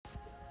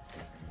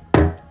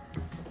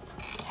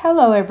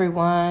Hello,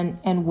 everyone,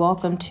 and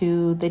welcome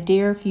to the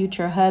Dear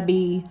Future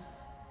Hubby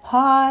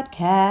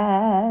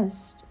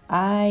podcast.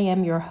 I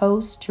am your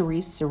host,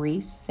 Therese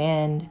Cerise,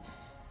 and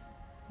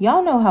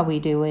y'all know how we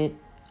do it.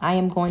 I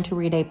am going to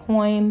read a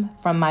poem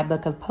from my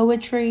book of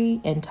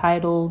poetry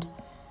entitled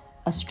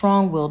A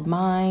Strong-Willed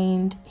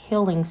Mind,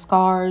 Healing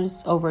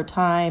Scars Over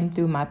Time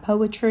Through My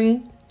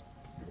Poetry.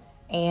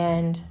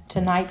 And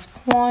tonight's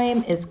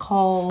poem is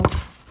called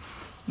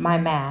My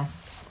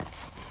Mask.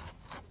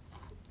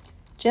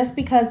 Just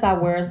because I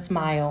wear a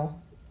smile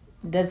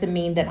doesn't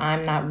mean that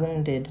I'm not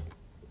wounded.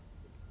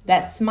 That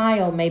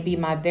smile may be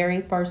my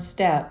very first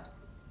step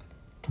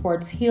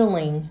towards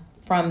healing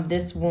from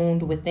this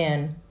wound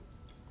within.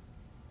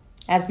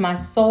 As my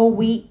soul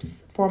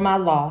weeps for my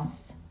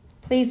loss,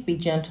 please be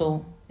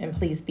gentle and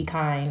please be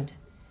kind.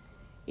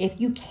 If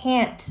you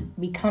can't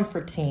be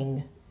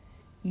comforting,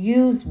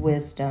 use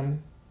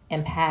wisdom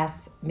and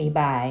pass me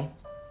by.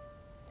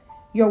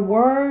 Your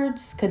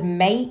words could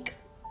make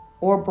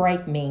or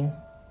break me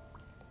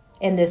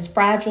in this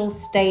fragile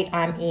state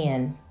I'm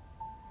in.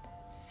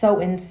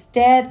 So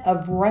instead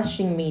of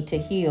rushing me to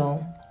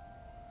heal,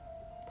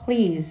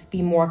 please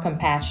be more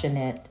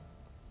compassionate.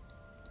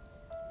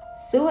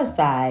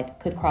 Suicide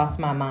could cross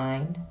my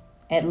mind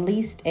at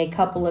least a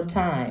couple of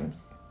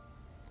times.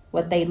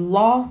 With a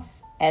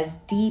loss as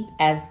deep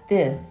as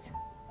this,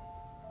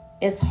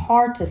 it's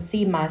hard to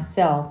see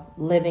myself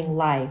living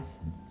life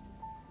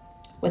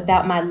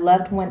without my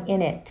loved one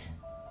in it.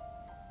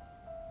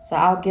 So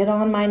I'll get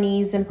on my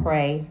knees and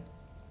pray.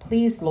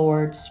 Please,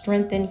 Lord,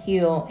 strengthen,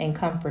 heal, and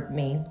comfort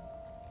me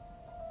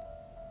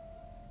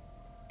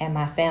and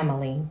my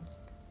family.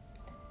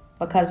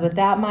 Because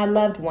without my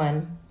loved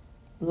one,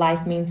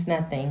 life means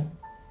nothing.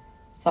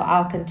 So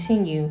I'll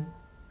continue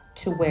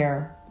to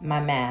wear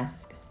my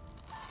mask.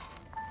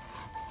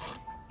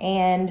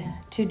 And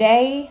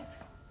today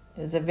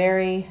is a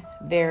very,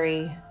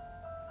 very,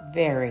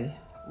 very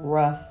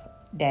rough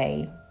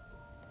day.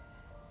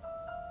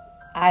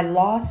 I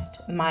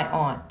lost my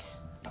aunt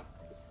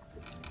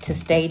to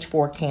stage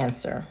 4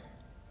 cancer.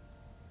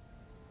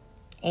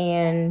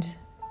 And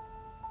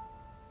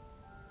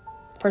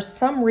for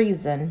some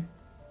reason,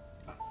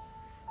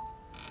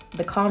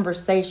 the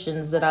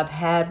conversations that I've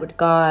had with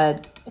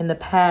God in the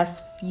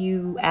past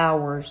few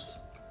hours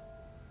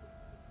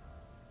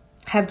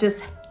have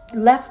just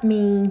left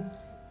me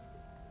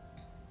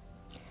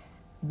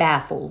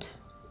baffled.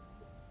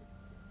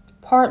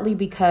 Partly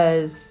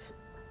because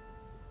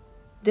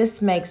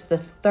this makes the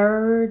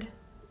third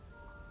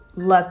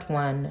loved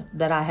one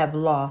that I have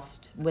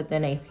lost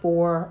within a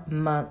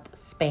 4-month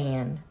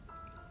span.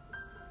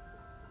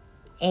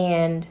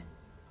 And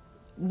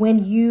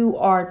when you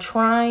are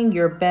trying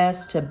your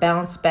best to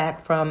bounce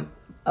back from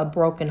a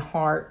broken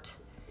heart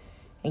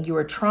and you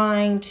are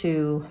trying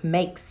to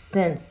make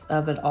sense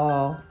of it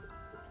all,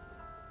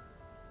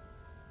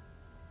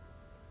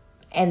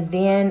 and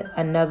then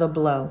another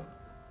blow.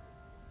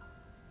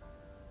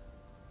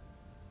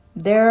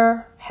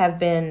 There have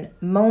been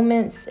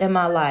moments in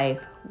my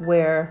life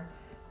where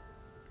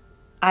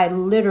I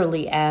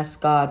literally ask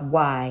God,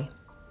 why?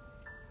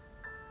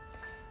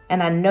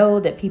 And I know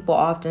that people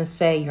often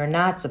say you're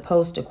not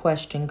supposed to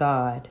question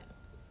God.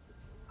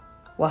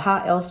 Well,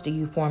 how else do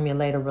you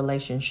formulate a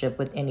relationship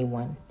with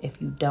anyone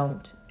if you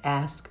don't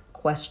ask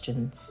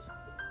questions?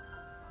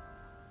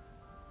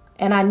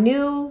 And I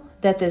knew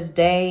that this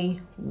day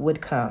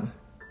would come.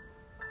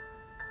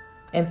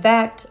 In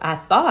fact, I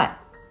thought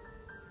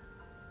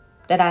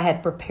that I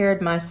had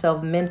prepared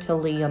myself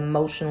mentally,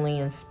 emotionally,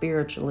 and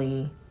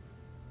spiritually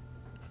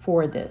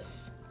for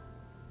this.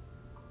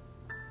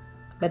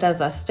 But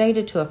as I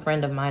stated to a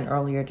friend of mine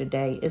earlier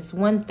today, it's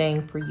one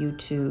thing for you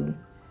to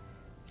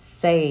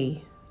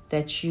say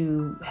that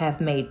you have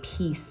made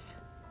peace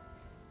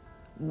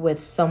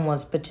with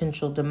someone's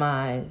potential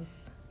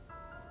demise.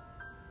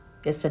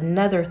 It's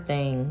another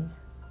thing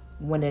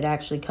when it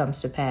actually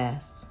comes to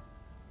pass.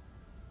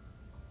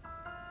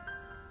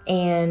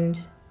 And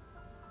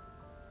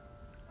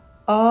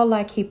all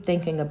I keep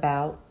thinking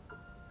about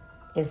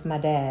is my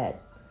dad.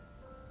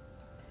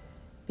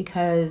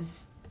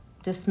 Because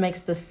this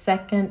makes the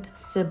second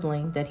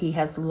sibling that he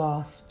has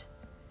lost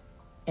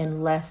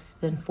in less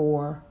than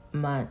 4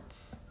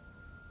 months.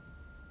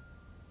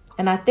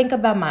 And I think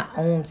about my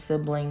own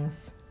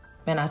siblings,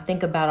 and I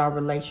think about our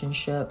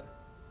relationship,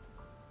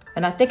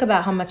 and I think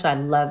about how much I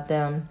love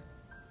them.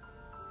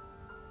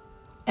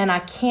 And I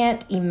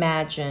can't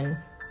imagine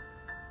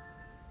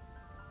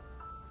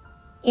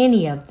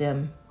any of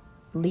them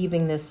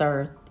leaving this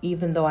earth,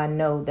 even though I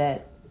know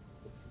that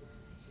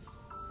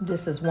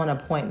this is one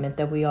appointment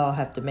that we all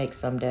have to make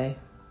someday.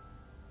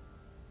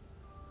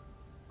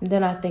 And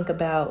then I think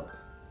about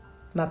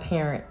my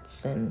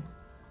parents and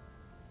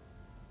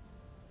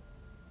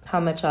how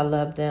much I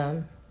love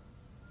them.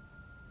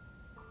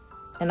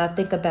 And I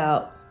think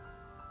about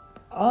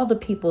all the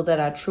people that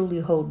I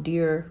truly hold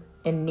dear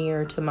and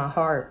near to my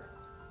heart.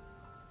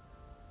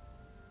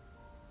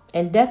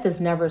 And death is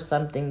never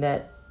something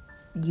that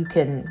you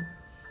can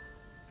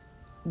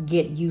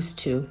get used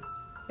to.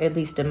 At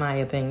least in my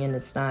opinion,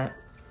 it's not.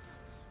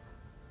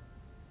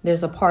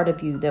 There's a part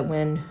of you that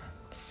when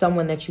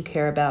someone that you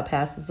care about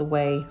passes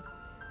away,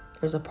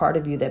 there's a part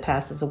of you that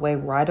passes away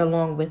right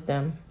along with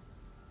them.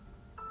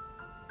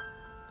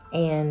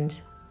 And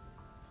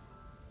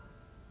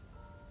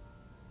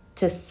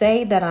to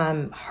say that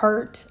I'm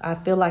hurt, I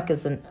feel like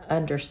is an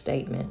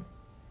understatement.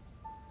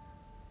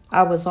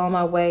 I was on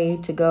my way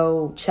to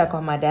go check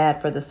on my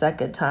dad for the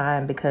second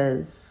time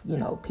because,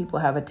 people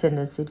have a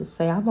tendency to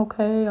say, I'm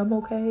okay.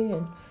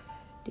 And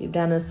deep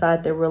down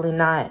inside, they're really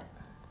not.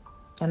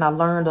 And I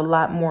learned a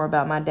lot more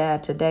about my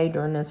dad today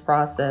during this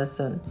process.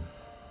 And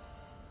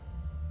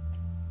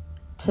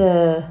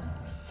to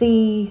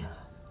see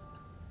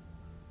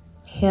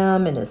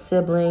him and his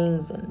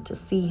siblings and to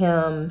see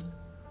him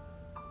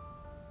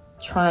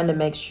trying to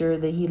make sure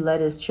that he let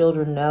his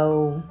children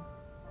know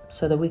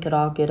so that we could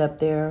all get up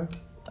there.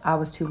 I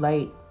was too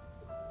late.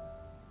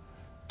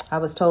 I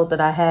was told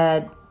that I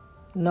had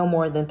no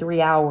more than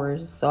 3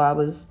 hours. So I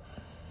was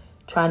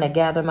trying to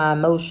gather my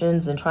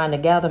emotions and trying to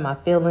gather my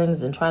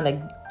feelings and trying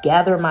to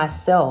gather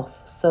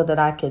myself so that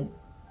I could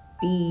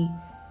be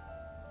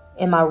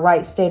in my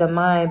right state of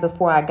mind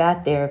before I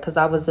got there, because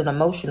I was an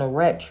emotional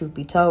wreck, truth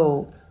be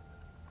told.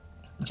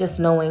 Just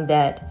knowing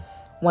that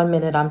one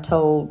minute I'm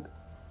told,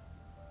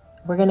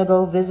 we're going to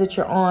go visit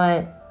your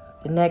aunt.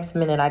 The next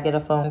minute I get a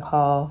phone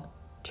call.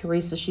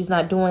 Teresa, she's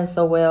not doing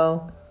so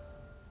well.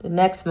 The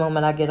next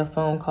moment I get a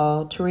phone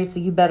call. Teresa,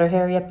 you better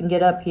hurry up and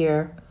get up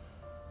here.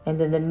 And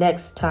then the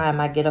next time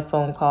I get a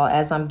phone call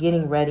as I'm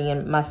getting ready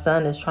and my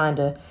son is trying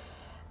to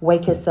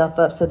wake himself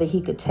up so that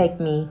he could take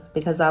me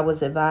because I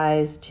was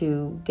advised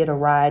to get a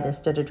ride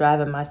instead of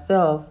driving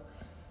myself.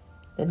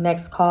 The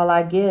next call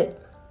I get,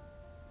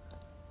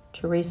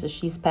 Teresa,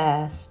 she's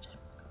passed.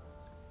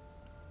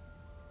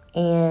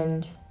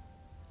 And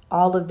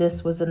all of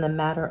this was in the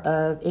matter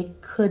of,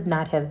 it could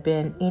not have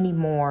been any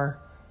more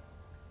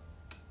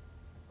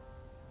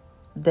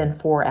than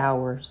 4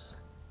 hours.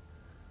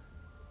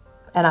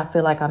 And I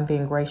feel like I'm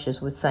being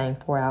gracious with saying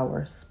 4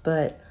 hours,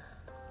 but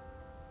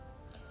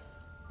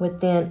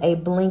within a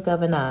blink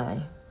of an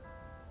eye,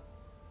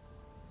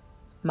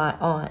 my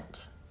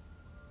aunt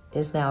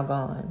is now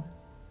gone.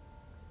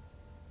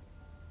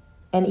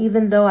 And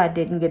even though I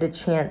didn't get a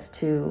chance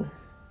to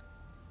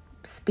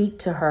speak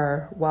to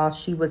her while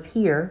she was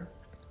here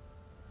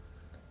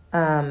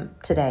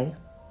today,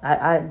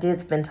 I did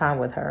spend time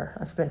with her.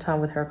 I spent time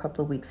with her a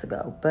couple of weeks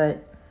ago,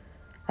 but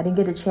I didn't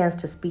get a chance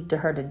to speak to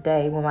her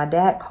today. When my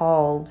dad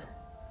called,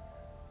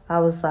 I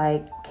was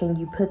like, can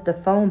you put the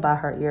phone by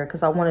her ear?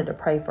 Because I wanted to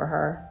pray for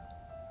her.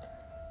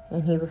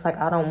 And he was like,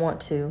 I don't want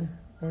to.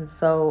 And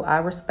so I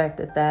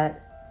respected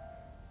that.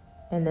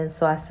 And then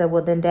so I said,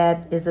 well, then,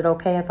 Dad, is it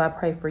okay if I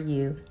pray for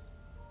you?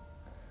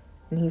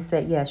 And he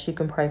said, yes, you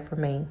can pray for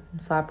me.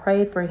 And so I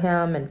prayed for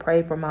him and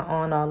prayed for my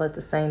aunt all at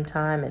the same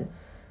time and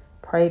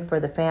prayed for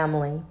the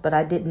family. But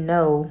I didn't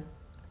know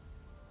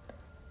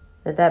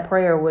that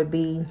prayer would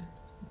be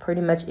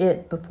pretty much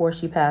it before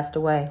she passed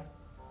away.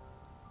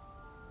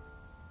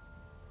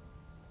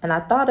 And I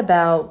thought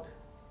about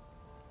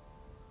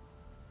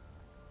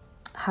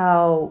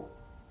how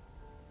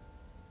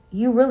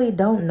you really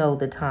don't know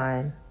the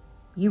time.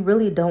 You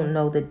really don't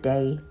know the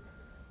day.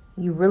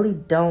 You really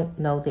don't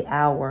know the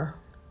hour.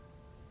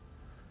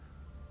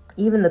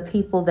 Even the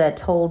people that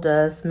told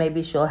us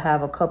maybe she'll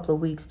have a couple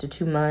of weeks to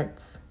 2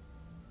 months.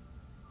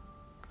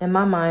 In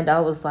my mind,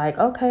 I was like,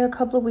 okay, a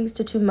couple of weeks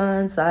to 2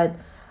 months. I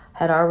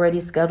had already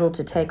scheduled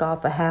to take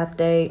off a half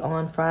day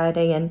on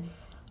Friday. And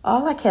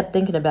all I kept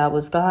thinking about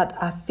was, God,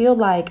 I feel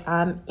like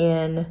I'm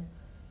in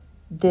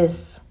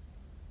this,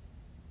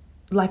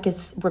 like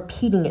it's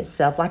repeating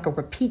itself, like a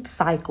repeat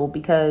cycle,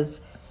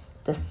 because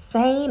the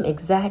same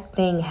exact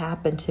thing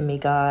happened to me,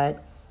 God,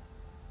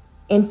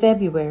 in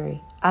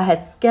February. I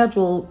had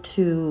scheduled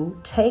to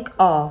take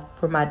off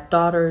for my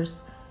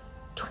daughter's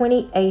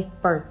 28th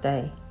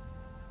birthday.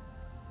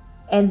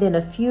 And then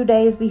a few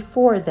days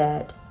before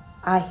that,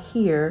 I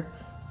hear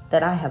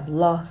that I have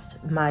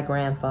lost my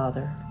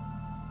grandfather.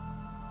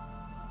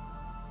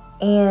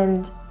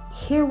 And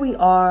here we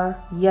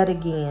are yet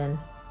again,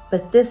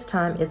 but this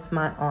time it's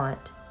my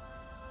aunt.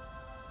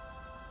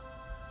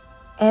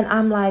 And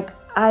I'm like,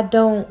 I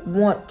don't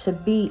want to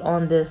be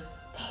on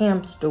this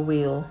hamster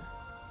wheel.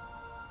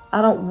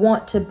 I don't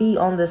want to be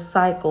on this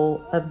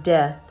cycle of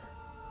death.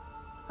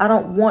 I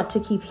don't want to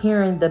keep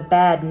hearing the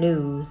bad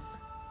news.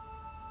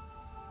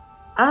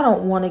 I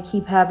don't want to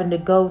keep having to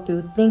go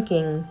through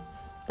thinking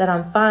that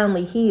I'm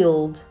finally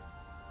healed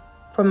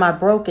from my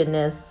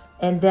brokenness,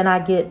 and then I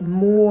get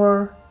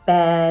more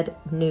bad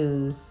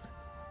news.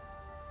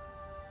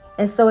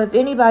 And so if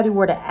anybody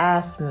were to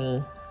ask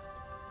me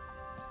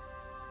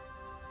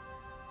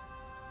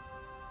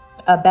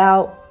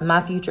about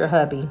my future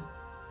hubby,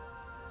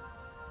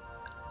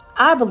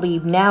 I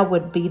believe now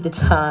would be the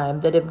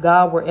time that if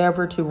God were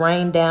ever to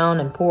rain down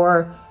and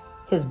pour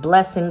his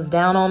blessings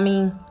down on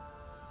me,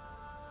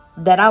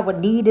 that I would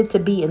need it to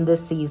be in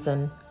this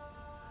season.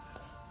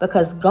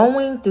 Because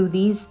going through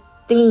these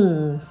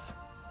things,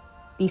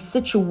 these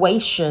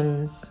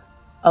situations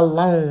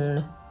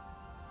alone,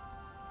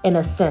 in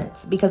a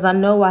sense, because I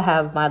know I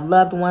have my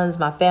loved ones,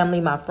 my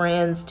family, my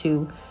friends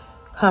to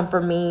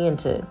comfort me and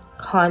to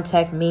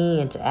contact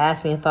me and to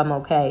ask me if I'm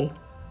okay.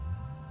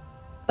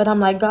 But I'm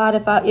like, God,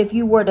 if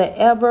you were to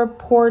ever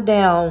pour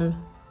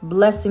down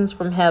blessings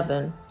from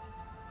heaven,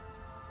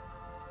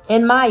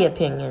 in my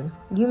opinion,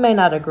 you may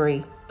not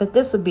agree, but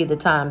this would be the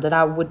time that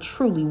I would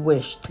truly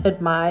wish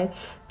that my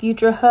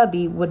future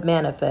hubby would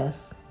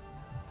manifest.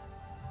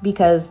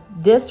 Because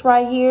this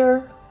right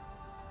here,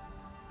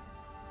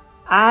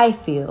 I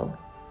feel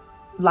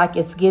like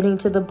it's getting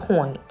to the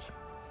point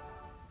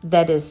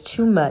that is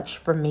too much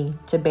for me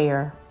to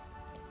bear.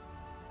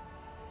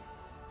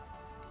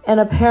 And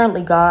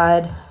apparently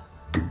God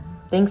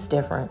thinks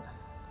different,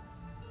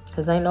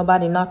 because ain't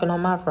nobody knocking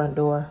on my front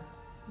door.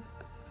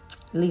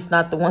 At least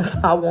not the ones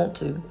I want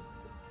to.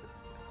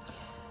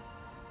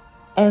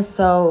 And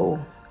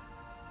so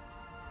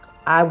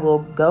I will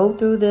go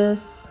through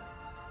this.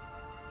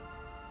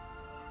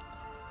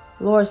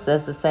 Lord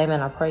says the same,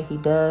 and I pray he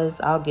does.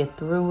 I'll get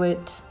through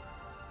it.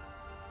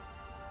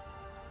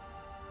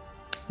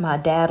 My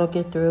dad will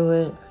get through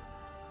it.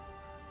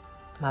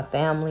 My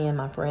family and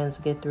my friends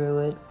will get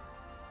through it.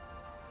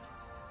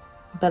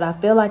 But I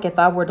feel like if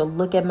I were to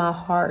look at my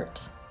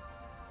heart,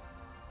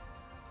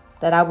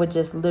 that I would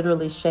just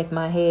literally shake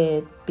my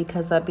head,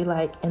 because I'd be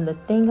like, and the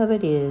thing of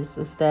it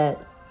is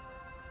that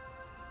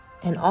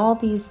in all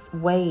these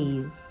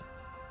ways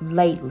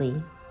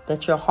lately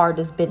that your heart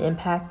has been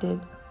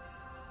impacted,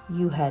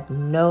 you had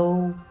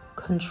no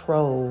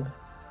control.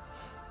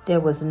 There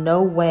was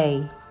no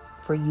way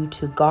for you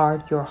to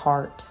guard your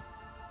heart.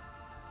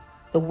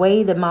 The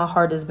way that my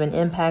heart has been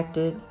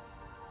impacted,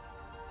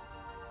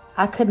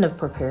 I couldn't have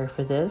prepared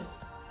for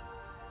this,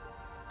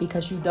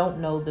 because you don't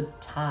know the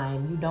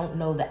time, you don't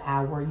know the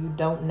hour, you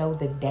don't know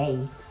the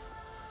day.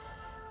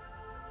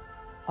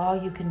 All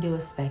you can do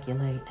is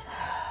speculate,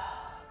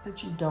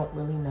 but you don't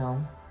really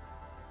know.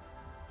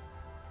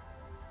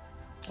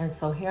 And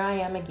so here I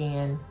am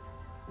again,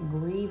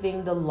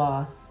 grieving the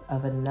loss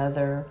of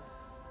another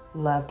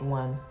loved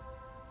one.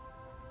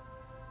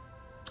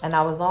 And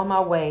I was on my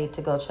way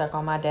to go check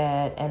on my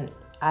dad, and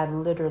I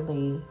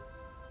literally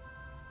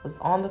was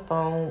on the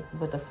phone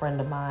with a friend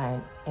of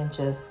mine and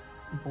just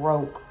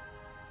broke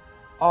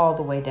all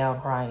the way down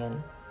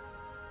crying.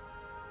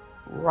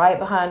 Right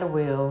behind the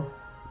wheel,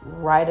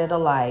 right at a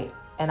light.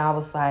 And I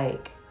was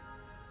like,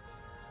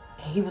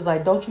 he was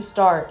like, don't you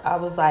start. I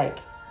was like,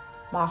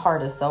 my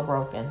heart is so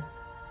broken.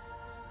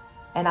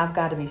 And I've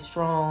got to be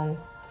strong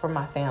for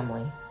my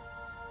family.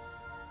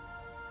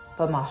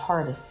 But my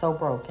heart is so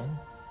broken.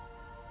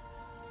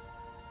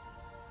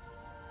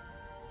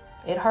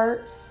 It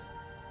hurts.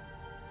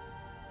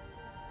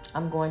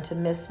 I'm going to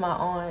miss my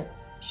aunt.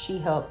 She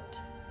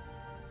helped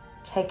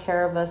take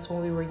care of us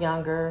when we were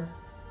younger,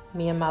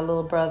 me and my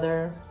little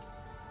brother.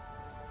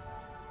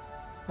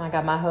 I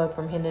got my hug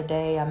from him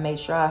today. I made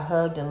sure I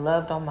hugged and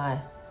loved on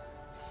my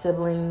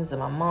siblings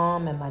and my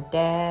mom and my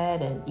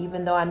dad. And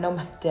even though I know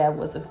my dad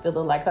wasn't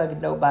feeling like hugging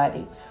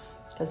nobody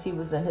because he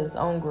was in his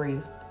own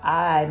grief,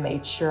 I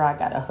made sure I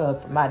got a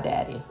hug from my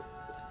daddy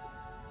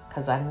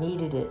because I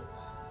needed it.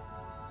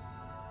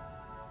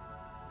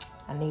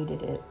 I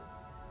needed it.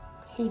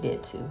 He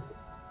did too.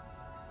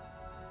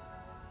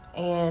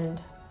 And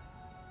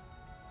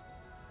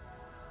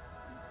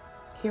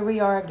here we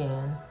are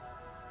again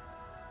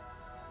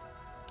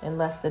in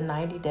less than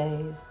 90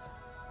 days,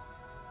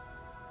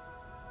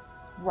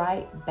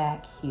 right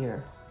back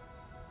here.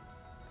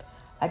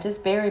 I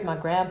just buried my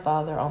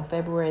grandfather on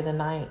February the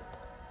 9th.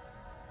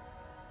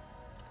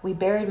 We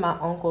buried my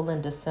uncle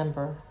in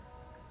December.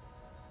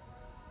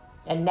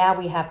 And now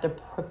we have to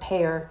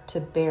prepare to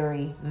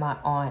bury my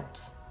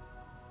aunt.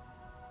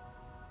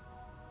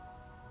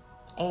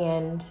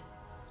 And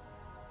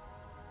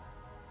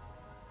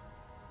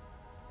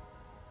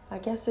I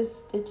guess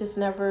it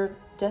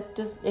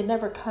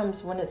never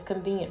comes when it's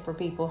convenient for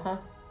people, huh?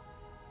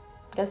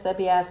 Guess that'd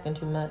be asking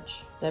too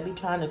much. That'd be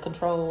trying to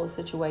control a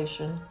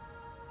situation.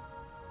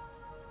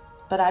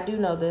 But I do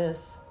know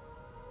this.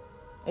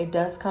 It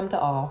does come to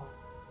all.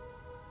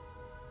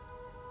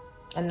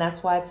 And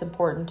that's why it's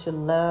important to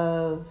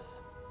love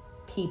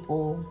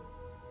people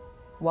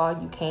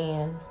while you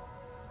can.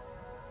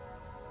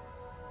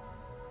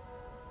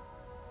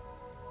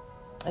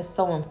 It's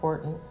so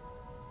important.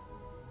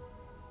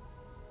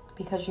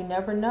 Because you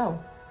never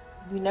know.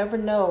 You never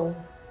know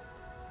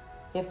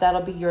if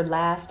that'll be your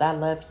last I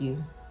love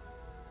you.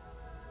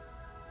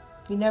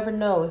 You never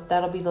know if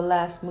that'll be the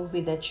last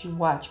movie that you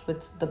watch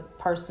with the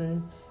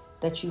person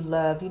that you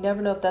love. You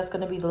never know if that's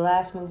going to be the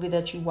last movie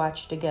that you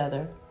watch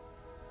together.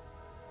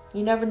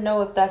 You never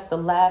know if that's the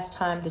last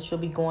time that you'll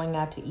be going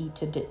out to eat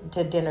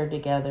to dinner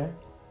together.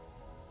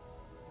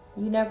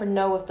 You never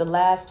know if the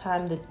last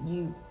time that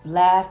you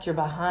laughed your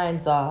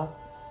behinds off,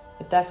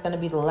 if that's going to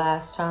be the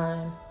last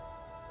time.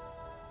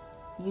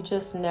 You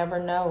just never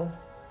know.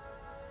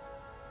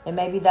 And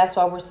maybe that's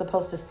why we're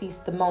supposed to seize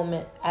the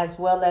moment as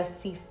well as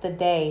seize the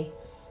day,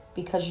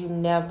 because you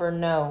never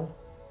know.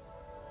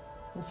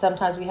 And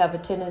sometimes we have a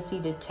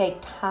tendency to take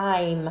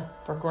time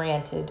for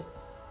granted.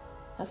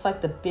 That's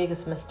like the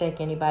biggest mistake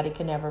anybody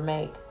can ever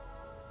make.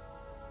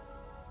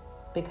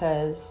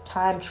 Because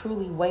time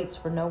truly waits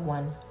for no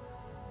one.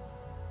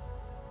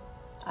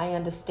 I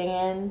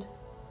understand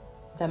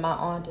that my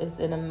aunt is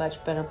in a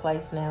much better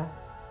place now.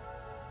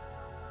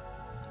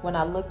 When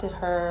I looked at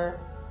her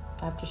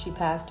after she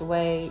passed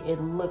away,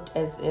 it looked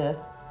as if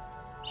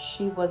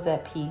she was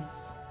at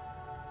peace.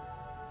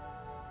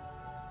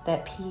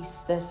 That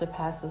peace that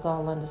surpasses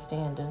all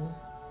understanding.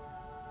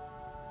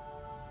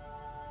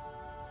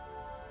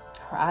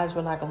 Her eyes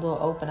were like a little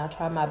open. I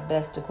tried my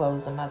best to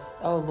close them.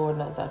 Oh, Lord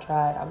knows I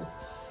tried. I was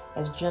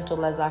as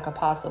gentle as I could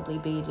possibly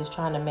be, just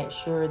trying to make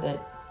sure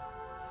that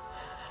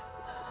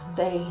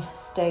they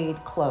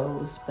stayed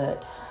closed,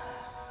 but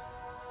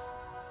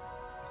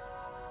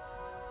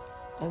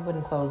they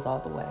wouldn't close all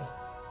the way.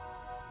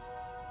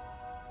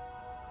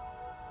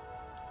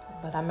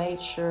 But I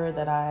made sure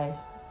that I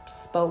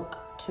spoke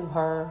to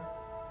her.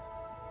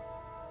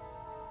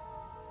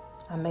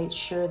 I made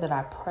sure that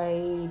I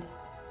prayed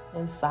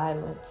in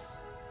silence.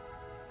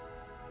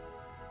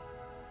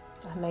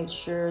 I made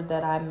sure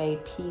that I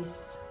made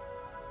peace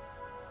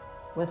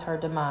with her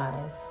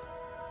demise.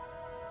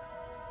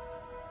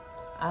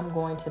 I'm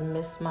going to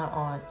miss my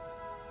aunt.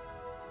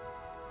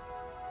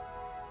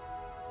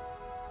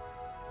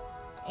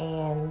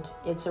 And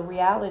it's a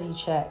reality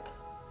check.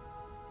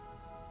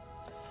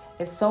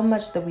 It's so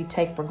much that we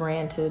take for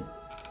granted.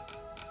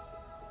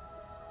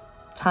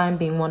 Time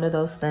being one of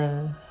those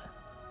things.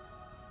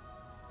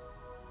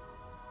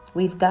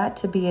 We've got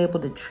to be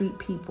able to treat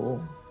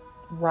people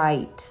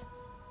right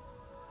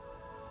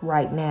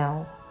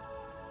now.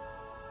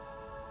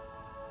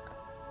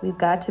 We've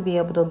got to be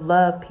able to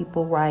love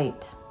people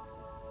right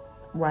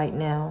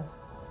now.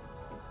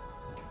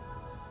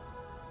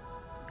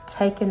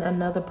 Taking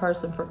another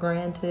person for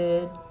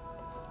granted,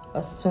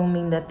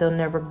 assuming that they'll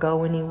never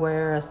go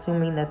anywhere,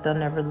 assuming that they'll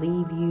never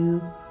leave you,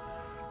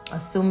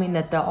 assuming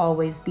that they'll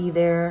always be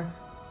there.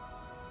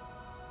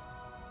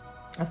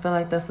 I feel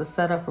like that's a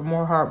setup for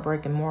more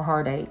heartbreak and more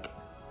heartache.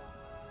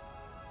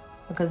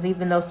 Because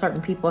even though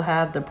certain people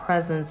have the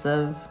presence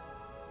of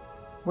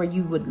where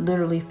you would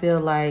literally feel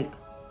like,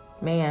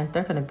 man,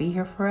 they're going to be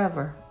here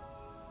forever.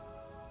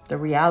 The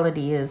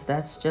reality is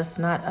that's just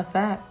not a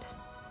fact.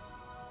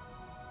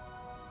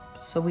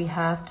 So we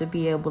have to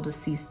be able to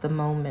seize the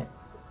moment,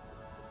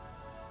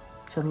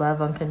 to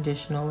love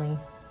unconditionally,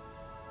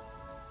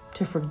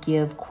 to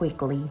forgive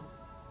quickly,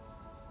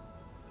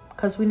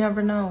 because we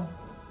never know.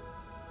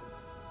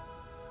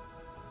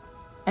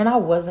 And I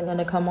wasn't going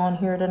to come on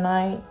here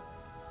tonight,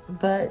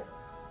 but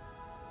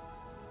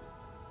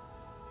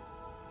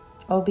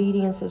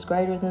obedience is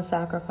greater than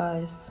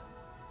sacrifice.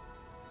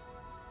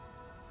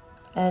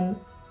 And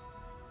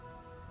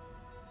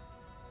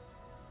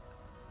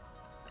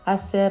I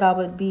said I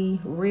would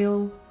be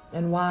real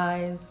and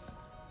wise.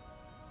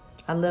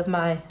 I live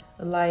my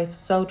life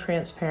so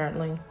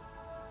transparently.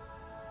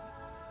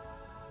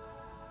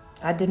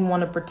 I didn't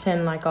want to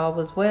pretend like all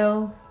was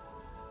well.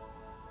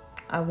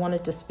 I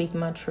wanted to speak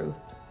my truth.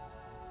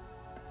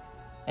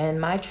 And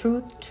my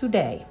truth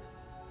today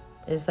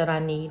is that I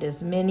need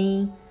as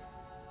many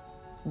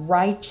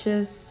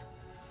righteous,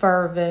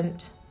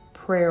 fervent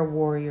prayer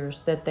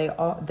warriors that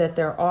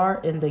there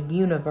are in the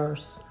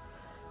universe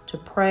to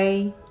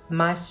pray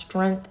my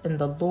strength in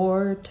the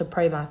Lord, to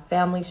pray my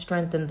family's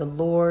strength in the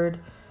Lord.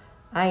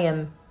 I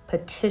am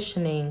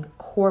petitioning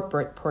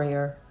corporate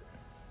prayer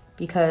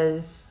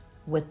because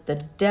with the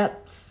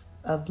depths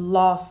of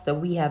loss that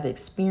we have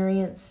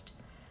experienced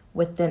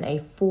within a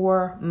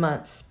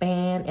 4-month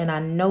span, and I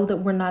know that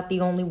we're not the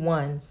only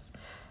ones.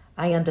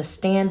 I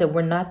understand that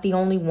we're not the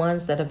only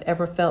ones that have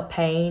ever felt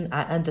pain.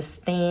 I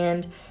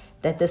understand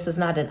that this is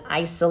not an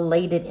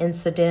isolated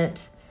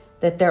incident,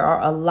 that there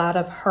are a lot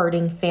of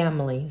hurting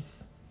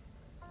families.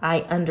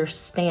 I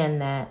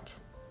understand that.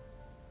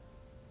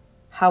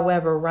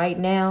 However, right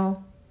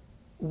now,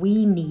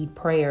 we need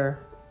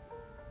prayer.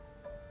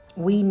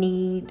 We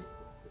need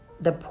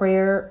the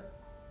prayer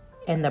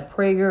and the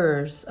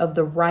prayers of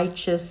the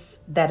righteous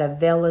that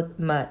availeth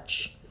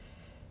much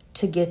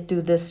to get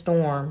through this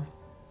storm,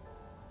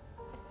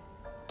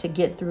 to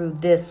get through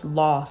this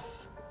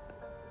loss,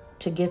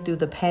 to get through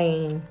the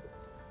pain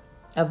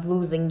of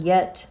losing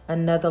yet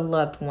another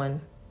loved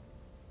one,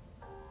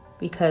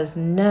 because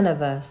none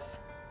of us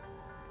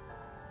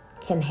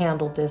can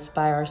handle this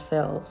by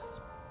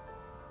ourselves.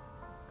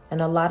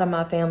 And a lot of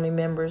my family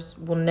members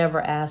will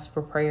never ask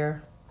for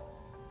prayer.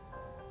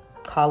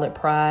 Call it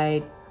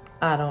pride.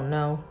 I don't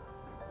know.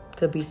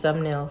 Could be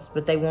something else,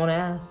 but they won't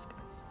ask.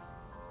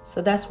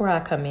 So that's where I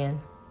come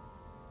in.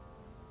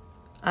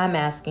 I'm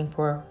asking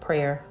for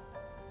prayer.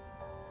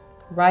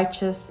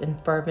 Righteous and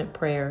fervent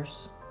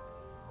prayers.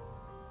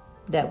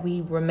 That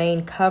we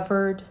remain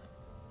covered.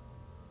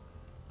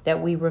 That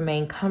we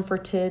remain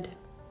comforted.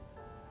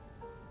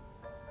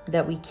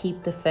 That we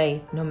keep the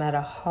faith no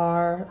matter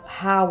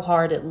how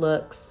hard it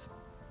looks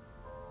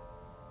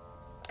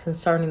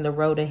concerning the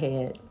road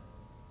ahead.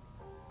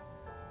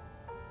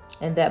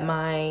 And that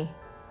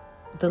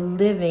the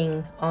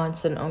living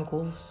aunts and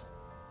uncles,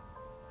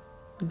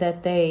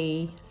 that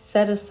they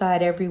set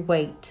aside every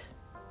weight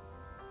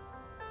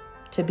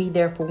to be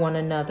there for one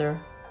another.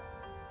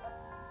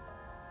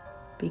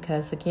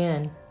 Because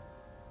again,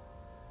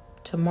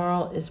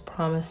 tomorrow is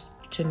promised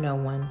to no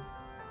one.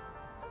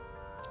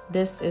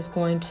 This is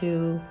going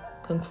to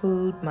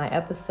conclude my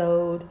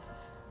episode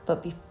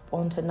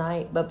on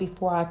tonight. But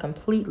before I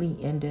completely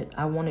end it,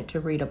 I wanted to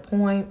read a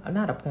poem.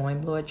 Not a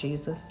poem, Lord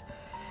Jesus.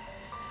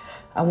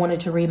 I wanted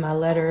to read my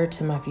letter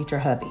to my future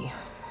hubby.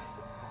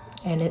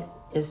 And it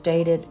is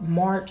dated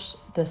March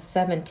the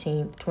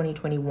 17th,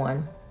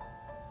 2021.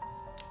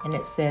 And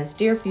it says,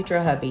 Dear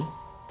future hubby,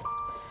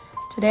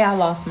 today I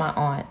lost my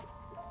aunt.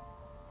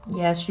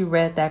 Yes, you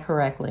read that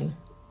correctly.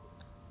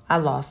 I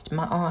lost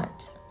my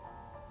aunt.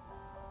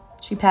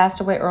 She passed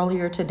away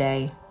earlier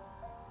today.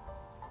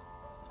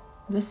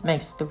 This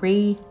makes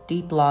 3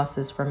 deep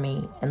losses for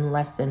me in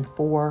less than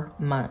 4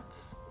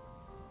 months.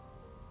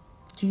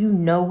 Do you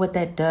know what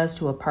that does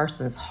to a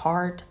person's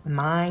heart,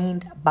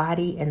 mind,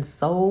 body, and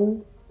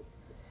soul?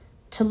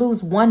 To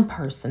lose one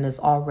person is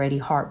already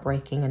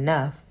heartbreaking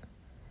enough.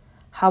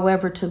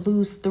 However, to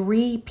lose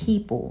 3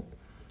 people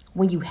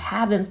when you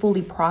haven't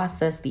fully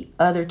processed the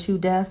other 2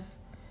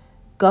 deaths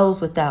goes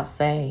without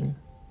saying.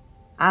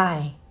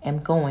 I am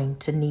going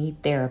to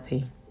need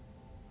therapy.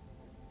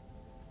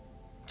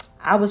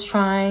 I was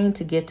trying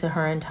to get to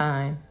her in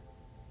time.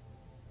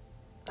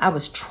 I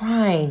was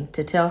trying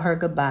to tell her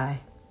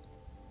goodbye.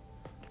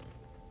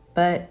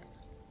 But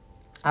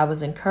I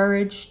was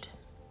encouraged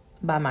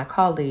by my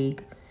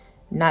colleague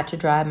not to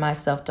drive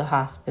myself to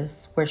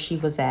hospice where she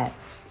was at.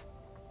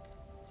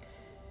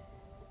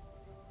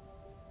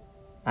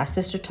 My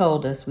sister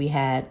told us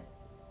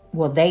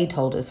they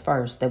told us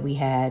first that we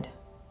had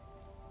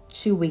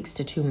 2 weeks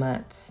to 2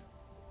 months.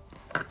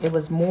 It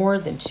was more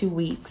than 2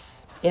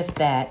 weeks, if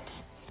that.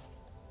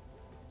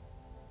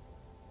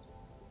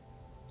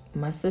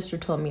 My sister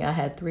told me I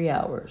had 3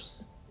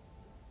 hours.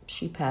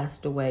 She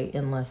passed away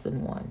in less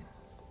than 1.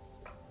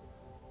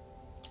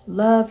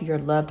 Love your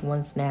loved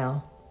ones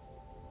now.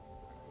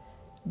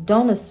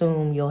 Don't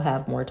assume you'll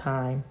have more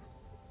time,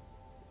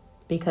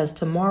 because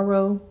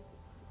tomorrow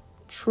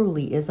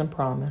truly isn't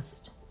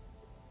promised.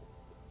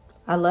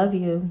 I love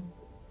you.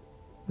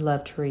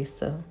 Love,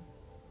 Teresa.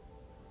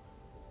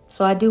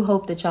 So I do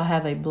hope that y'all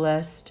have a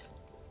blessed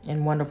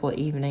and wonderful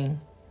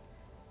evening,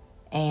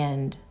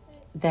 and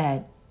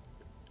that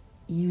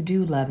you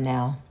do love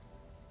now.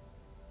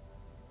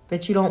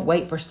 That you don't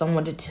wait for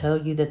someone to tell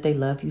you that they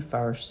love you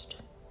first.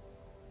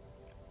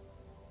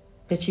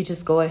 That you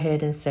just go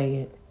ahead and say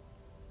it.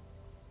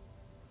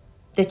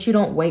 That you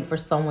don't wait for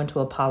someone to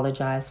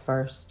apologize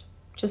first.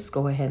 Just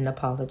go ahead and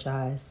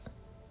apologize.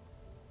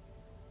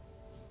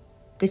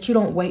 That you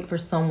don't wait for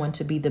someone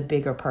to be the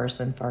bigger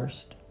person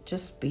first.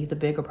 Just be the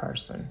bigger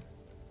person.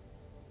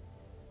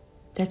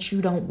 That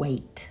you don't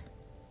wait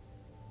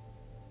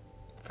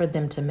for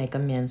them to make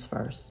amends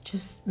first.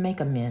 Just make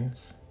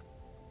amends.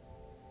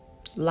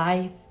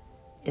 Life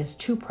is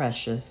too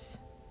precious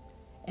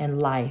and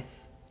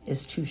life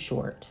is too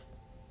short.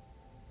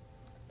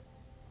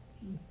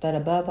 But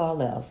above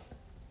all else,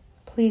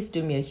 please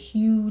do me a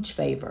huge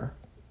favor.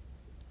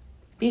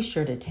 Be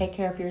sure to take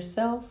care of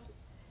yourself,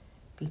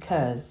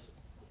 because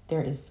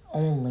there is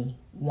only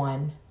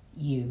one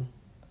you.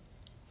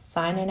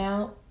 Signing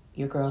out,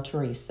 your girl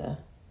Teresa.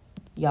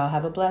 Y'all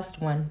have a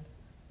blessed one.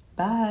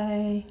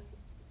 Bye.